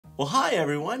Well, hi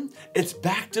everyone. It's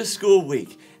back to school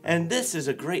week, and this is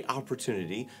a great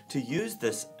opportunity to use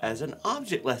this as an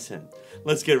object lesson.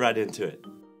 Let's get right into it.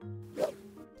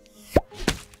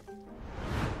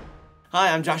 Hi,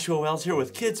 I'm Joshua Wells here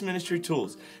with Kids Ministry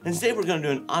Tools, and today we're going to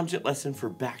do an object lesson for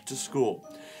back to school.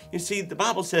 You see, the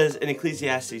Bible says in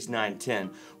Ecclesiastes 9:10,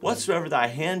 "Whatsoever thy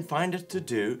hand findeth to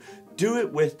do, do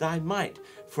it with thy might,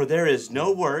 for there is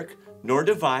no work, nor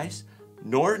device,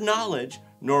 nor knowledge,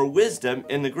 nor wisdom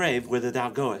in the grave whither thou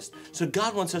goest." So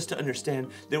God wants us to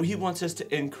understand that He wants us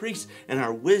to increase in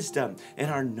our wisdom and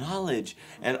our knowledge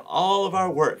and all of our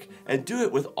work, and do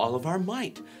it with all of our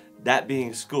might. That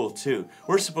being school too.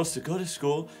 We're supposed to go to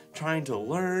school trying to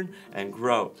learn and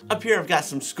grow. Up here I've got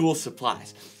some school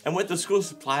supplies. And with the school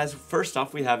supplies, first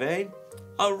off we have a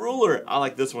ruler. I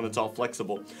like this one, it's all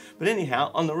flexible. But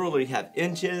anyhow, on the ruler you have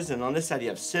inches, and on this side you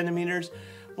have centimeters.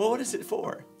 Well, what is it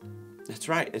for? That's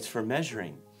right, it's for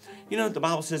measuring. You know, the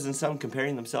Bible says in some,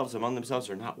 comparing themselves among themselves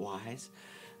are not wise.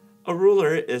 A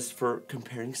ruler is for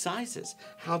comparing sizes.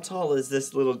 How tall is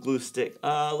this little glue stick?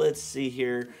 Let's see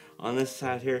here. On this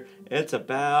side here, it's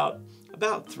about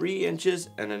 3 inches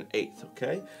and an eighth,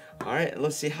 okay? All right,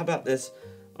 let's see, how about this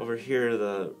over here,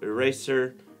 the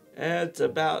eraser? It's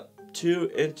about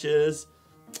 2 inches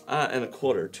and a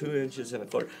quarter, 2 inches and a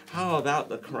quarter. How about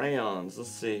the crayons?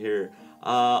 Let's see here.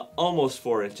 Almost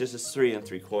 4 inches, it's 3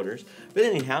 3/4. But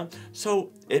anyhow,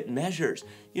 so it measures.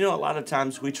 You know, a lot of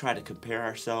times we try to compare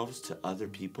ourselves to other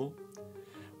people.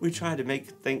 We try to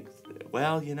think,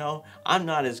 well, you know, I'm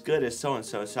not as good as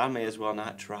so-and-so, so I may as well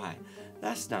not try.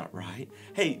 That's not right.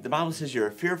 Hey, the Bible says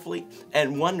you're fearfully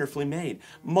and wonderfully made.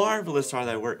 Marvelous are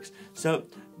thy works. So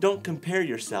don't compare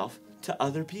yourself to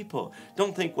other people.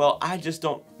 Don't think, well, I just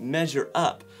don't measure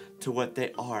up to what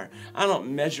they are. I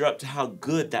don't measure up to how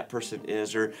good that person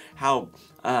is, or how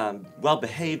well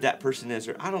behaved that person is,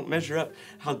 or I don't measure up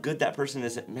how good that person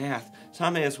is at math, so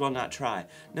I may as well not try.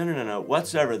 No.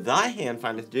 Whatsoever thy hand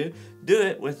findeth to do, do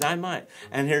it with thy might.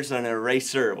 And here's an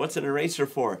eraser. What's an eraser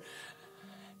for?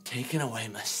 Taking away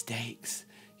mistakes.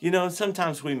 You know,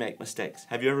 sometimes we make mistakes.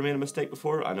 Have you ever made a mistake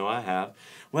before? I know I have.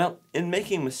 Well, in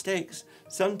making mistakes,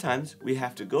 sometimes we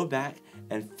have to go back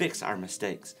and fix our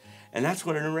mistakes. And that's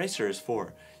what an eraser is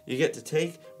for. You get to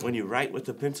take, when you write with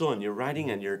a pencil and you're writing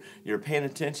and you're paying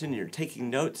attention, you're taking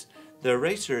notes, the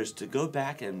eraser is to go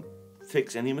back and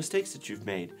fix any mistakes that you've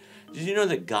made. Did you know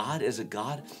that God is a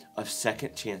God of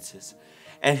second chances?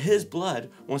 And His blood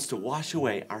wants to wash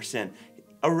away our sin,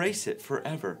 erase it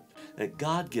forever. That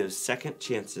God gives second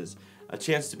chances, a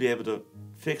chance to be able to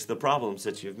fix the problems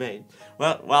that you've made.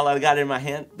 Well, while I got it in my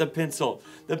hand, the pencil.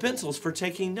 The pencil's for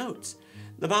taking notes.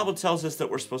 The Bible tells us that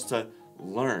we're supposed to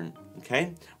learn,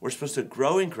 okay? We're supposed to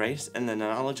grow in grace and the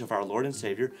knowledge of our Lord and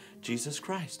Savior, Jesus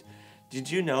Christ.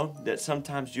 Did you know that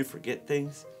sometimes you forget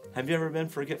things? Have you ever been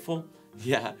forgetful?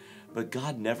 Yeah, but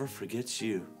God never forgets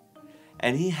you.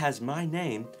 And He has my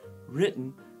name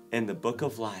written in the book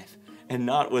of life, and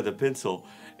not with a pencil.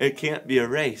 It can't be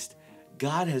erased.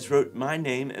 God has wrote my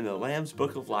name in the Lamb's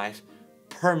book of life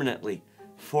permanently,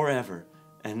 forever,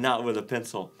 and not with a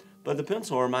pencil. But the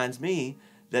pencil reminds me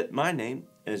that my name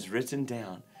is written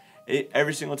down.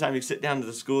 Every single time you sit down to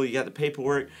the school, you got the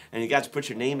paperwork, and you got to put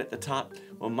your name at the top.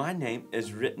 Well, my name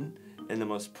is written in the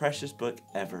most precious book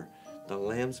ever, the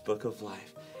Lamb's Book of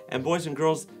Life. And boys and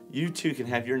girls, you too can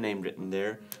have your name written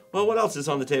there. Well, what else is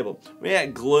on the table? We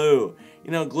got glue.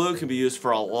 You know, glue can be used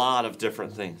for a lot of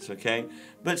different things, okay?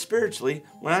 But spiritually,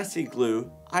 when I see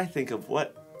glue, I think of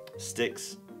what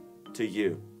sticks to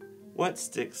you. What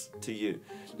sticks to you?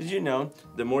 Did you know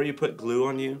the more you put glue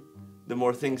on you, the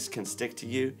more things can stick to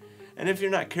you? And if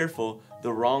you're not careful,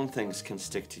 the wrong things can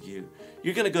stick to you.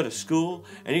 You're going to go to school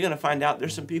and you're going to find out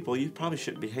there's some people you probably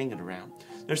shouldn't be hanging around.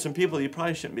 There's some people you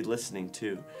probably shouldn't be listening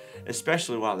to,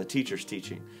 especially while the teacher's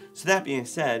teaching. So that being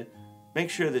said, make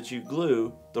sure that you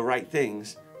glue the right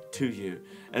things to you.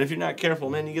 And if you're not careful,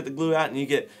 man, you get the glue out and you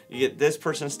get this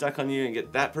person stuck on you and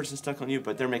get that person stuck on you,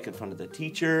 but they're making fun of the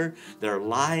teacher, they're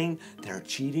lying, they're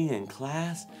cheating in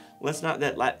class. Let's not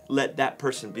let that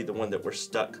person be the one that we're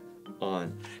stuck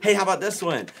on. Hey, how about this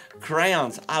one?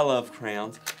 Crayons. I love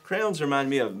crayons. Crayons remind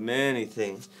me of many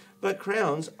things, but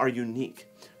crayons are unique.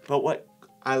 But what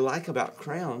I like about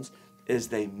crayons is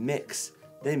they mix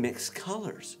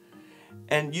colors.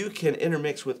 And you can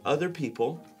intermix with other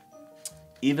people,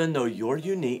 even though you're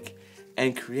unique,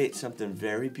 and create something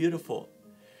very beautiful.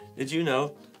 Did you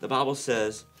know the Bible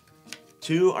says,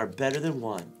 2 are better than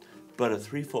 1, but a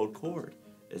threefold cord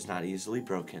is not easily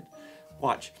broken.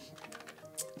 Watch.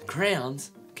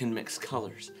 Crayons can mix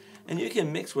colors. And you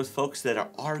can mix with folks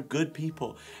that are good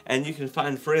people. And you can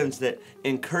find friends that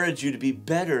encourage you to be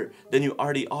better than you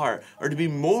already are, or to be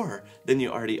more than you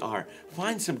already are.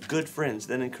 Find some good friends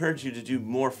that encourage you to do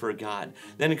more for God,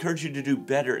 that encourage you to do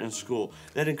better in school,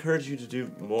 that encourage you to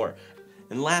do more.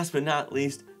 And last but not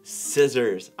least,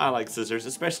 scissors. I like scissors,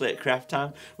 especially at craft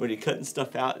time when you're cutting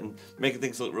stuff out and making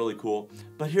things look really cool.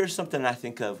 But here's something I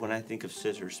think of when I think of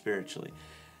scissors spiritually.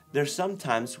 There's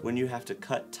sometimes when you have to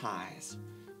cut ties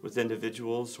with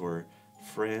individuals or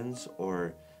friends,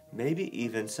 or maybe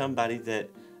even somebody that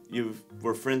you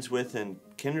were friends with in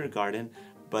kindergarten,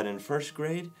 but in first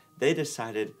grade, they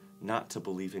decided not to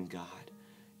believe in God.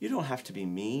 You don't have to be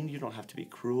mean. You don't have to be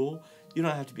cruel. You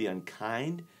don't have to be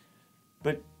unkind.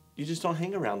 But you just don't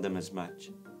hang around them as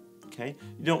much, okay?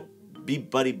 You don't be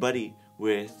buddy-buddy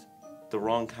with the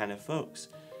wrong kind of folks.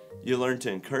 You learn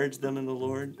to encourage them in the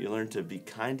Lord. You learn to be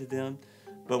kind to them.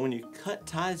 But when you cut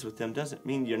ties with them, doesn't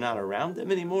mean you're not around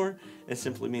them anymore. It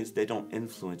simply means they don't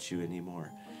influence you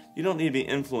anymore. You don't need to be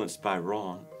influenced by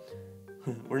wrong.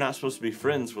 We're not supposed to be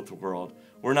friends with the world.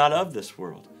 We're not of this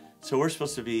world. So we're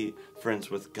supposed to be friends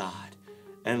with God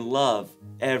and love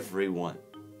everyone.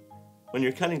 When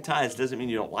you're cutting ties, doesn't mean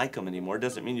you don't like them anymore.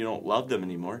 Doesn't mean you don't love them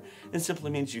anymore. It simply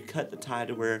means you cut the tie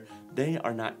to where they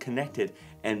are not connected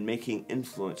and making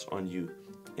influence on you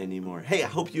anymore. Hey, I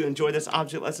hope you enjoy this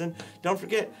object lesson. Don't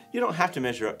forget, you don't have to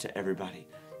measure up to everybody.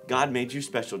 God made you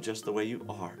special just the way you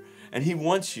are. And He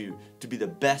wants you to be the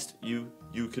best you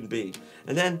can be.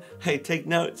 And then, hey, take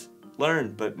notes,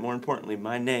 learn, but more importantly,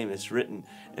 my name is written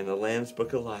in the Lamb's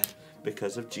Book of Life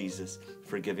because of Jesus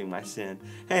forgiving my sin.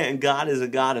 Hey, and God is a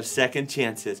God of second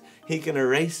chances. He can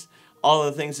erase all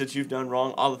the things that you've done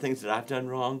wrong, all the things that I've done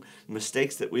wrong,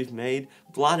 mistakes that we've made,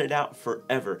 blot it out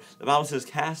forever. The Bible says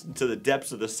cast into the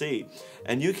depths of the sea.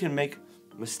 And you can make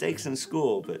mistakes in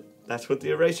school, but that's what the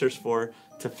eraser's for,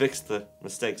 to fix the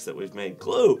mistakes that we've made.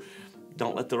 Glue.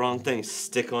 Don't let the wrong things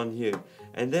stick on you.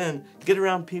 And then get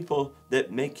around people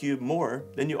that make you more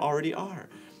than you already are,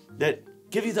 that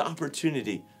give you the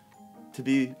opportunity to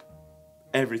be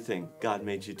everything God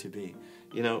made you to be.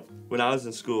 You know, when I was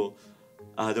in school,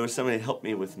 there was somebody that helped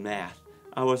me with math.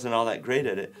 I wasn't all that great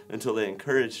at it until they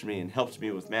encouraged me and helped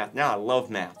me with math. Now I love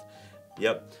math.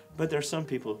 Yep. But there's some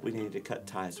people we need to cut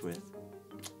ties with.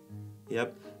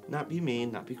 Yep. Not be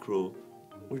mean, not be cruel.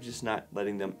 We're just not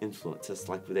letting them influence us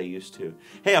like they used to.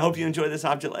 Hey, I hope you enjoyed this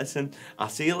object lesson. I'll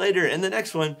see you later in the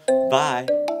next one. Bye.